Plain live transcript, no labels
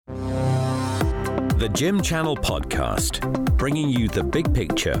The GIM Channel podcast, bringing you the big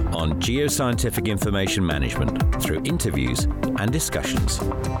picture on geoscientific information management through interviews and discussions.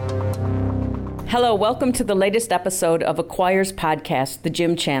 Hello, welcome to the latest episode of Acquire's podcast, the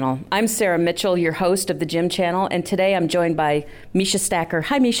GIM Channel. I'm Sarah Mitchell, your host of the GIM Channel, and today I'm joined by Misha Stacker.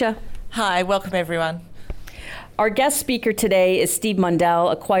 Hi, Misha. Hi, welcome everyone. Our guest speaker today is Steve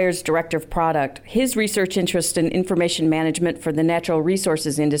Mundell, Acquire's Director of Product. His research interest in information management for the natural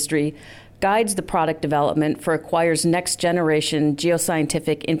resources industry guides the product development for Acquire's next generation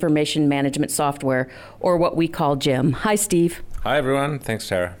geoscientific information management software, or what we call GIM. Hi, Steve. Hi, everyone. Thanks,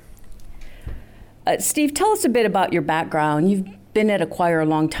 Sarah. Steve, tell us a bit about your background. You've been at Acquire a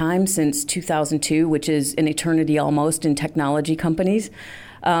long time, since 2002, which is an eternity almost in technology companies.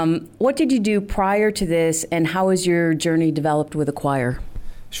 What did you do prior to this, and how has your journey developed with Acquire?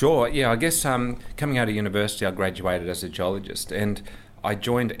 Sure. Yeah, I guess coming out of university, I graduated as a geologist, and I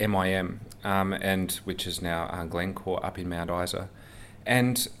joined MIM, which is now Glencore up in Mount Isa.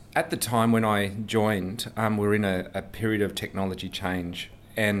 And at the time when I joined, we were in a period of technology change,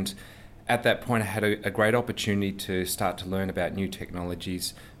 and at that point, I had a great opportunity to start to learn about new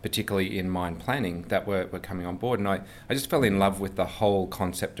technologies, particularly in mine planning, that were coming on board. And I just fell in love with the whole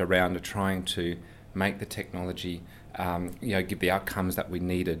concept around trying to make the technology, give the outcomes that we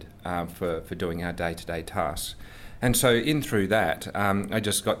needed for doing our day-to-day tasks. And so in through that, I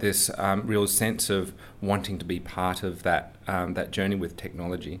just got this real sense of wanting to be part of that journey with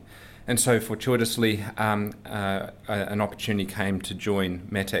technology. And so fortuitously, an opportunity came to join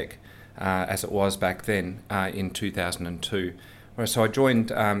METEC, as it was back then in 2002. So I joined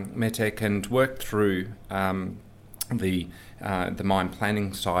METEC and worked through the mine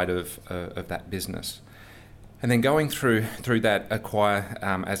planning side of that business. And then going through that, Acquire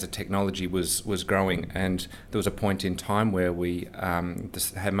as a technology was growing, and there was a point in time where we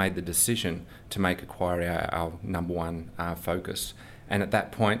had made the decision to make Acquire our number one focus. And at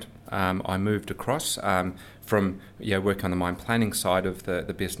that point, I moved across from work on the mine planning side of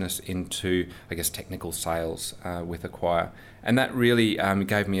the business into, I guess, technical sales with Acquire. And that really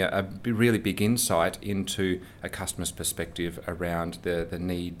gave me a really big insight into a customer's perspective around the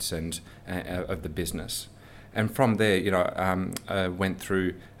needs and of the business. And from there, I went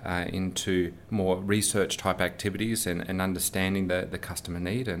through into more research type activities and understanding the customer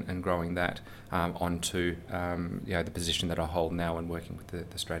need and growing that onto the position that I hold now and working with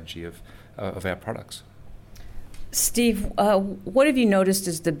the strategy of our products. Steve, what have you noticed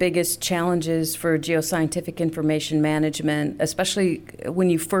as the biggest challenges for geoscientific information management, especially when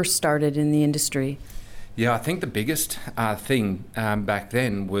you first started in the industry? Yeah, I think the biggest thing back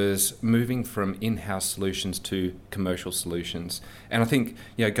then was moving from in-house solutions to commercial solutions. And I think,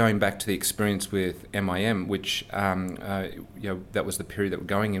 going back to the experience with MIM, which, that was the period that we're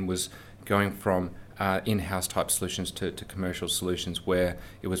going in, was going from in-house type solutions to commercial solutions, where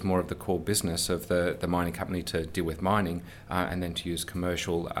it was more of the core business of the mining company to deal with mining and then to use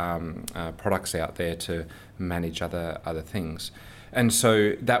commercial products out there to manage other things. And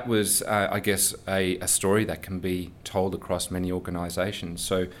so that was, I guess, a story that can be told across many organisations.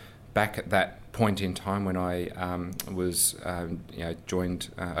 So back at that point in time when I joined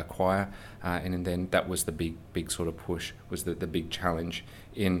Acquire, and then that was the big sort of push, was the big challenge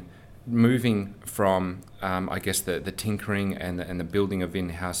in moving from, the tinkering and the building of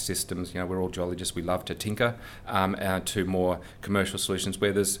in-house systems. We're all geologists, we love to tinker, to more commercial solutions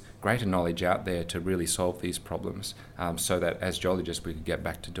where there's greater knowledge out there to really solve these problems, so that as geologists we could get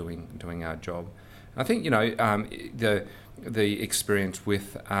back to doing our job. I think, the experience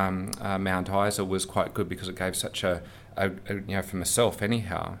with Mount Isa was quite good because it gave such a for myself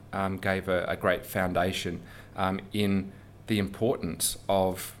anyhow, gave a great foundation in the importance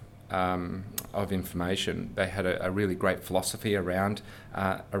of information. They had a really great philosophy around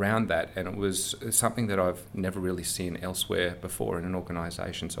that, and it was something that I've never really seen elsewhere before in an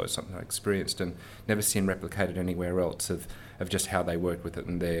organisation. So it's something I experienced and never seen replicated anywhere else of just how they worked with it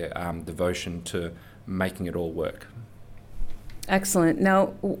and their devotion to making it all work. Excellent. Now,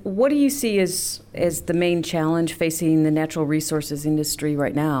 what do you see as the main challenge facing the natural resources industry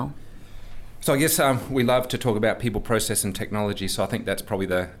right now? So I guess we love to talk about people, process and technology, so I think that's probably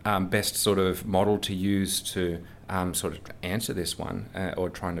the best sort of model to use to sort of answer this one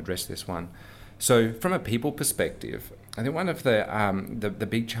or try and address this one. So from a people perspective, I think one of the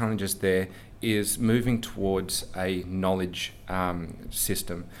big challenges there is moving towards a knowledge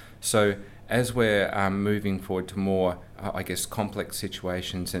system. So as we're moving forward to more, complex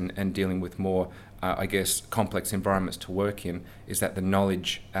situations and dealing with more, complex environments to work in, is that the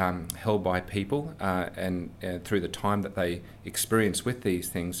knowledge held by people and through the time that they experience with these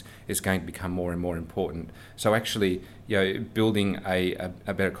things is going to become more and more important. So actually, building a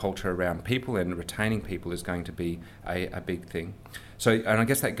better culture around people and retaining people is going to be a big thing. So, and I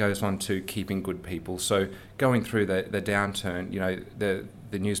guess that goes on to keeping good people. So going through the downturn,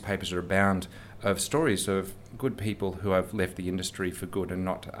 the newspapers are abound of stories of good people who have left the industry for good and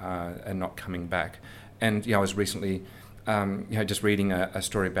not coming back. And I was recently just reading a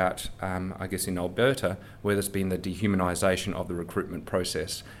story about in Alberta, where there's been the dehumanisation of the recruitment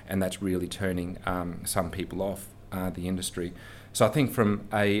process, and that's really turning some people off the industry. So I think from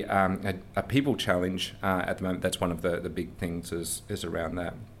a people challenge at the moment, that's one of the big things is around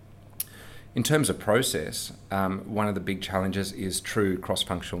that. In terms of process, one of the big challenges is true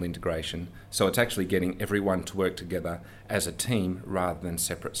cross-functional integration. So it's actually getting everyone to work together as a team rather than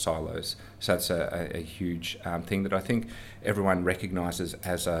separate silos. So that's a huge thing that I think everyone recognises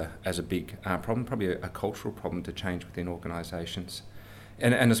as a big problem, probably a cultural problem to change within organisations.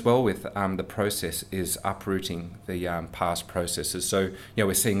 And as well with the process is uprooting the past processes. So,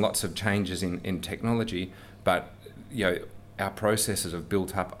 we're seeing lots of changes in technology, but, our processes have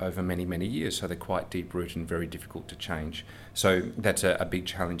built up over many, many years, so they're quite deep-rooted and very difficult to change. So that's a big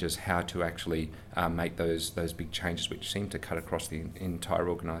challenge, is how to actually make those big changes which seem to cut across the entire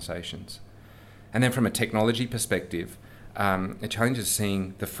organisations. And then from a technology perspective, a challenge is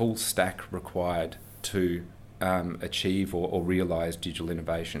seeing the full stack required to achieve or realise digital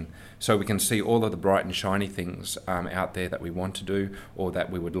innovation. So we can see all of the bright and shiny things out there that we want to do or that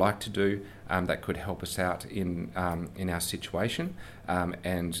we would like to do that could help us out in our situation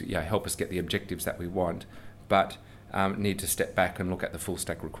and help us get the objectives that we want, but need to step back and look at the full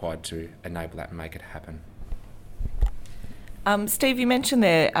stack required to enable that and make it happen. Steve, you mentioned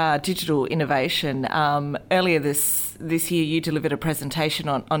there digital innovation. Earlier this year, you delivered a presentation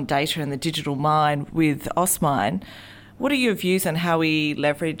on data and the digital mine with Osmine. What are your views on how we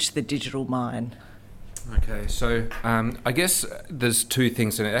leverage the digital mine? Okay, so I guess there's two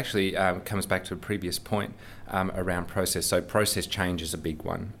things, and it actually comes back to a previous point around process. So process change is a big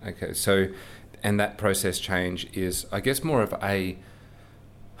one. Okay, so and that process change is, I guess, more of a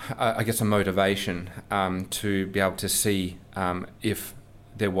motivation to be able to see if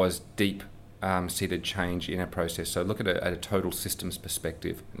there was deep seated change in a process. So look at a total systems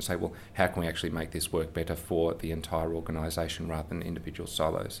perspective and say, well, how can we actually make this work better for the entire organisation rather than individual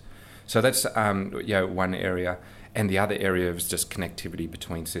silos? So that's one area, and the other area is just connectivity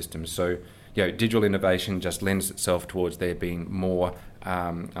between systems. So digital innovation just lends itself towards there being more,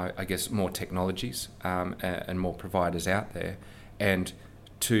 more technologies and more providers out there, and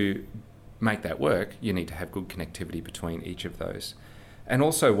to make that work, you need to have good connectivity between each of those. And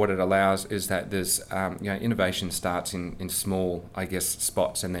also what it allows is that there's, innovation starts in small,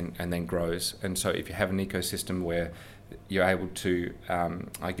 spots and then grows. And so if you have an ecosystem where you're able to,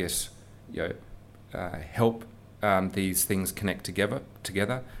 help these things connect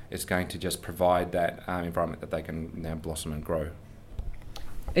together, it's going to just provide that environment that they can now blossom and grow.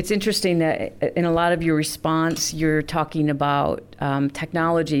 It's interesting that in a lot of your response, you're talking about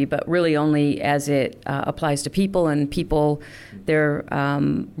technology, but really only as it applies to people and people, their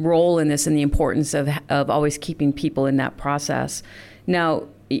role in this and the importance of always keeping people in that process. Now,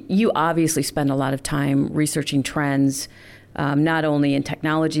 you obviously spend a lot of time researching trends, not only in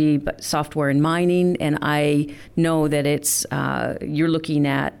technology, but software and mining. And I know that it's you're looking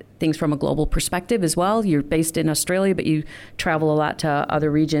at things from a global perspective as well. You're based in Australia, but you travel a lot to other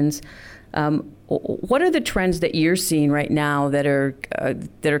regions. What are the trends that you're seeing right now that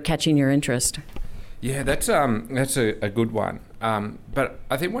are catching your interest? Yeah, that's a good one. But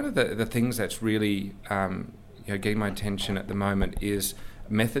I think one of the things that's really getting my attention at the moment is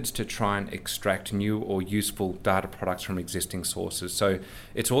methods to try and extract new or useful data products from existing sources. So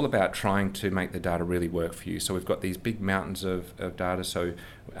it's all about trying to make the data really work for you. So we've got these big mountains of data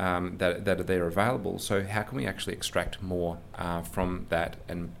that are there available. So how can we actually extract more from that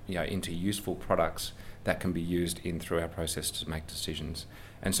and into useful products that can be used through our process to make decisions?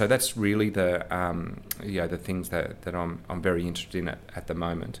 And so that's really the things that I'm very interested in at the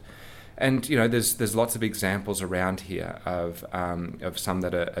moment. And there's lots of examples around here of some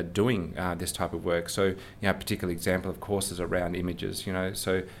that are doing this type of work. So a particular example, of course, is around images.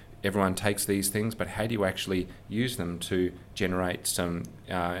 So everyone takes these things, but how do you actually use them to generate some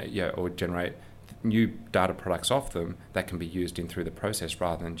or generate new data products off them that can be used through the process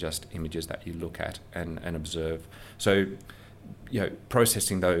rather than just images that you look at and observe. So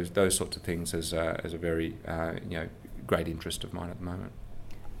processing those sorts of things is a very great interest of mine at the moment.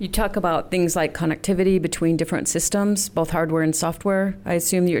 You talk about things like connectivity between different systems, both hardware and software, I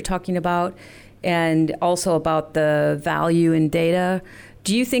assume that you're talking about, and also about the value in data.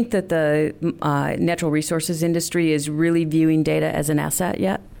 Do you think that the natural resources industry is really viewing data as an asset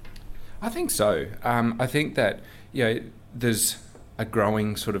yet? I think so. I think that there's a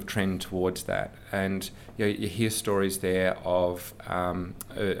growing sort of trend towards that, and you hear stories there of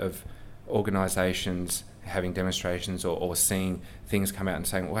organisations having demonstrations or seeing things come out and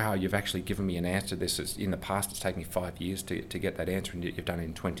saying, wow, you've actually given me an answer to this. In the past, it's taken me 5 years to get that answer, and you've done it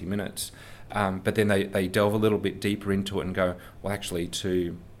in 20 minutes. But then they delve a little bit deeper into it and go, well, actually,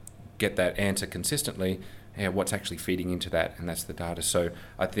 to get that answer consistently, what's actually feeding into that, and that's the data. So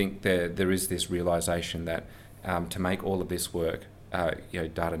I think there is this realisation that to make all of this work,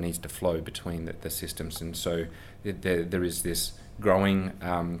 data needs to flow between the systems, and so there is this growing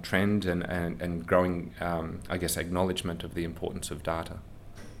trend and growing, acknowledgement of the importance of data.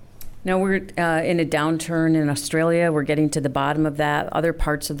 Now we're in a downturn in Australia. We're getting to the bottom of that. Other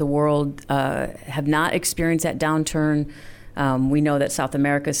parts of the world have not experienced that downturn. We know that South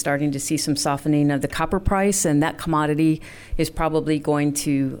America is starting to see some softening of the copper price, and that commodity is probably going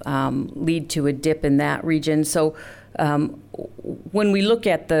to lead to a dip in that region. So when we look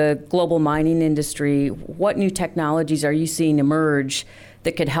at the global mining industry, what new technologies are you seeing emerge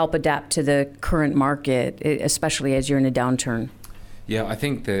that could help adapt to the current market, especially as you're in a downturn? Yeah, I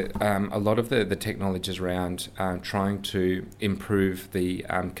think that a lot of the technologies around trying to improve the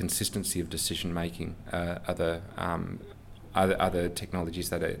consistency of decision making are other technologies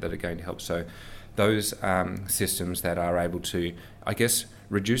that are going to help. So those systems that are able to,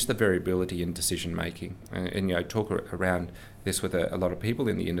 reduce the variability in decision making, and talk around this with a lot of people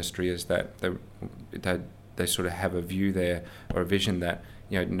in the industry, is that they sort of have a view there, or a vision that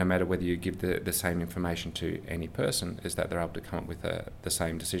no matter whether you give the same information to any person, is that they're able to come up with the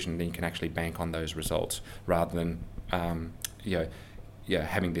same decision. Then you can actually bank on those results rather than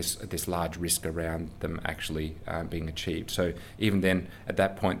having this large risk around them actually being achieved. So even then, at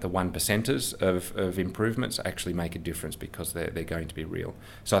that point, the 1%ers of improvements actually make a difference because they're going to be real.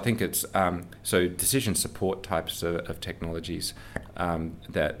 So I think it's decision support types of technologies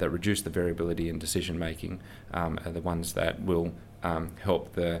that reduce the variability in decision making are the ones that will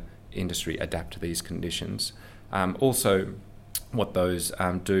help the industry adapt to these conditions. Also, what those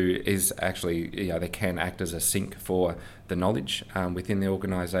do is actually, they can act as a sink for the knowledge within the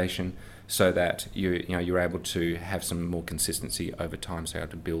organisation, so that you're able to have some more consistency over time, so you're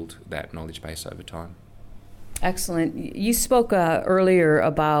able to build that knowledge base over time. Excellent. You spoke earlier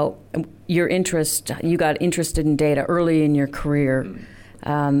about your interest. You got interested in data early in your career.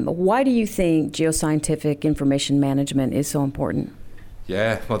 Why do you think geoscientific information management is so important?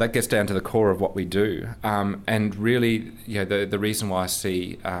 Yeah, well, that gets down to the core of what we do, and really, the reason why I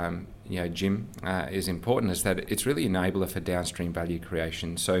see GIM is important is that it's really an enabler for downstream value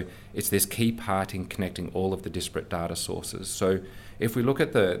creation. So it's this key part in connecting all of the disparate data sources. So if we look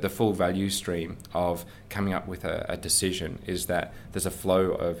at the full value stream of coming up with a decision, is that there's a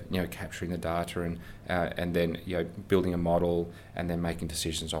flow of capturing the data and then building a model and then making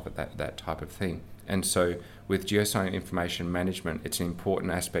decisions off it, that type of thing. And so with geoscience information management, it's an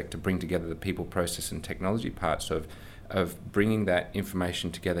important aspect to bring together the people, process and technology parts of bringing that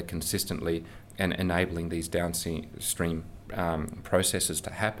information together consistently and enabling these downstream processes to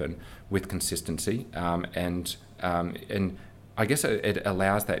happen with consistency. And I guess it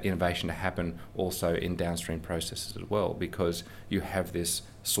allows that innovation to happen also in downstream processes as well, because you have this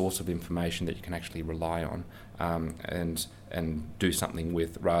source of information that you can actually rely on and do something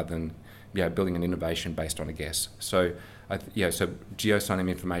with, rather than building an innovation based on a guess. So so geoscience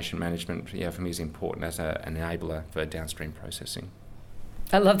information management for me is important as an enabler for downstream processing.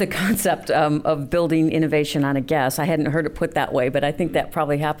 I love the concept of building innovation on a guess. I hadn't heard it put that way, but I think that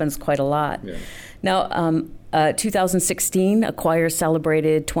probably happens quite a lot. Yeah. Now, 2016, Acquire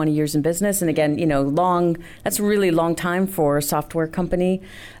celebrated 20 years in business, and again, that's a really long time for a software company.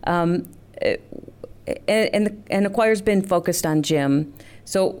 And Acquire's been focused on GIM.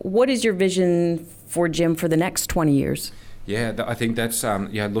 So what is your vision for GIM for the next 20 years? Yeah, I think that's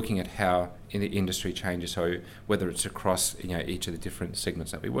looking at how in the industry changes. So whether it's across each of the different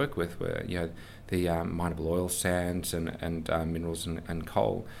segments that we work with, where the mineable oil sands and minerals and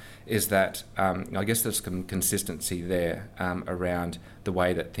coal, is that I guess there's some consistency there around the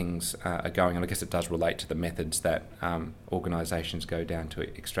way that things are going, and I guess it does relate to the methods that organisations go down to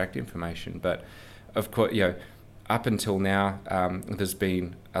extract information. But of course, up until now, there's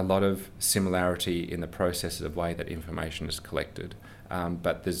been a lot of similarity in the processes of way that information is collected.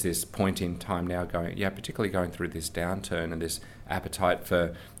 But there's this point in time now particularly going through this downturn and this appetite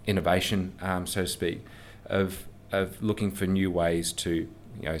for innovation, so to speak, of looking for new ways to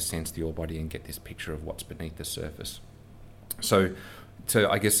sense the ore body and get this picture of what's beneath the surface. So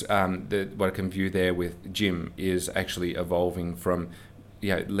I guess what I can view there with GIM is actually evolving from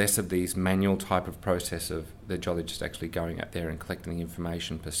less of these manual type of process of the geologist actually going out there and collecting the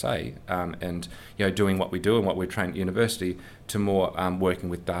information per se, and doing what we do and what we're trained at university, to more working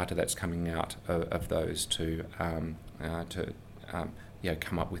with data that's coming out of those to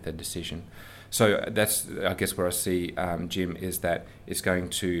come up with a decision. So that's, I guess, where I see GIM is that it's going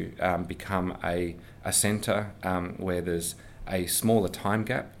to become a centre where there's a smaller time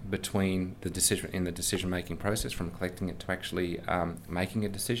gap between the decision-making process from collecting it to actually making a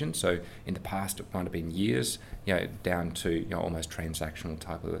decision. So in the past, it might have been years, down to almost transactional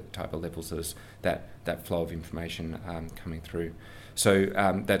type of levels as that flow of information coming through. So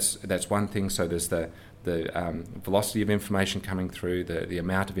that's one thing. So there's the velocity of information coming through, the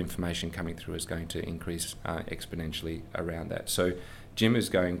amount of information coming through is going to increase exponentially around that. So GIM is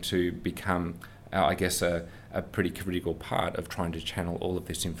going to become, I guess, a pretty critical part of trying to channel all of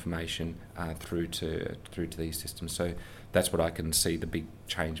this information through to these systems. So that's what I can see the big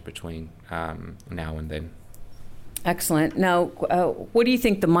change between now and then. Excellent. Now, what do you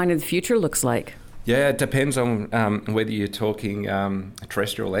think the mine of the future looks like? Yeah, it depends on whether you're talking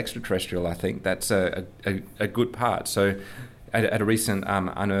terrestrial or extraterrestrial. I think that's a good part. So at a recent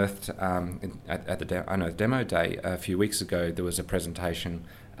Unearthed at the Unearthed Demo Day a few weeks ago, there was a presentation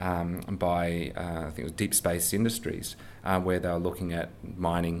by I think it was Deep Space Industries, where they were looking at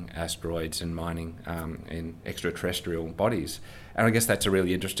mining asteroids and mining in extraterrestrial bodies. And I guess that's a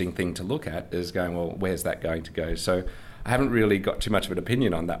really interesting thing to look at, is going, well, where's that going to go? So I haven't really got too much of an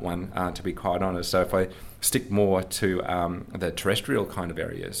opinion on that one, to be quite honest. So if I stick more to the terrestrial kind of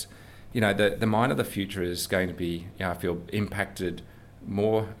areas, the mine of the future is going to be, I feel, impacted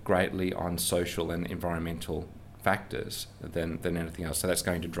more greatly on social and environmental factors than anything else. So that's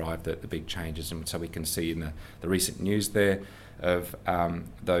going to drive the big changes. And so we can see in the recent news there of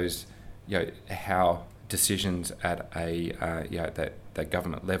those, how decisions at that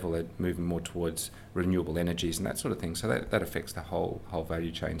government level are moving more towards renewable energies and that sort of thing. So that affects the whole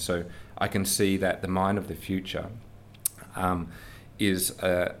value chain. So I can see that the mine of the future is,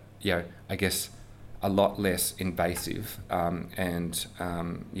 I guess, a lot less invasive and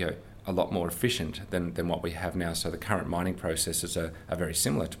a lot more efficient than what we have now. So the current mining processes are very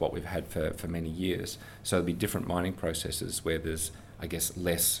similar to what we've had for many years. So there'll be different mining processes where there's, I guess,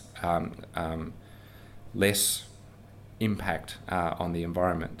 less impact on the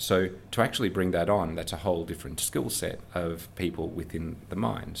environment. So to actually bring that on, that's a whole different skill set of people within the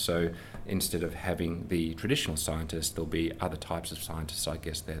mine. So instead of having the traditional scientists, there'll be other types of scientists, I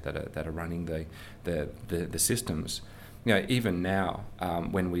guess, there that are running the systems. Even now,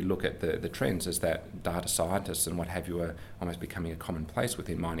 when we look at the trends, is that data scientists and what have you are almost becoming a commonplace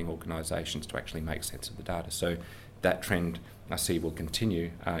within mining organisations to actually make sense of the data. So that trend, I see, will continue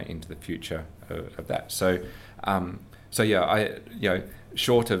into the future of that. So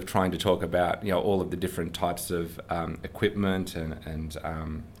short of trying to talk about all of the different types of equipment and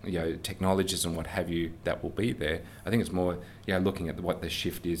technologies and what have you that will be there, I think it's more looking at what the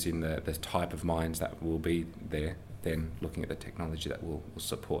shift is in the type of mines that will be there, then looking at the technology that will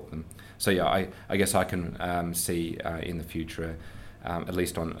support them. So I guess I can see in the future, at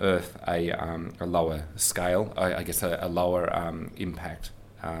least on Earth, a lower scale, I guess a lower impact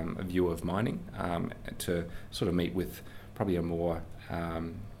view of mining to sort of meet with probably a more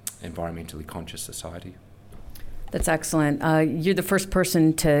environmentally conscious society. That's excellent. You're the first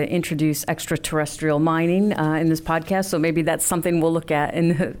person to introduce extraterrestrial mining in this podcast, so maybe that's something we'll look at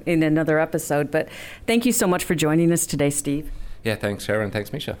in another episode. But thank you so much for joining us today, Steve. Yeah, thanks, Sharon.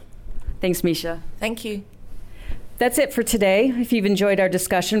 Thanks, Misha. Thanks, Misha. Thank you. That's it for today. If you've enjoyed our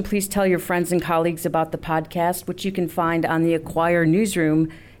discussion, please tell your friends and colleagues about the podcast, which you can find on the Acquire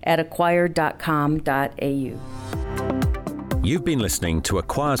newsroom at acquire.com.au. You've been listening to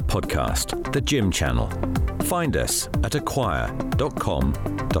Acquire's podcast, the GIM Channel. Find us at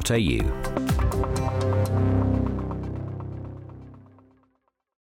acquire.com.au.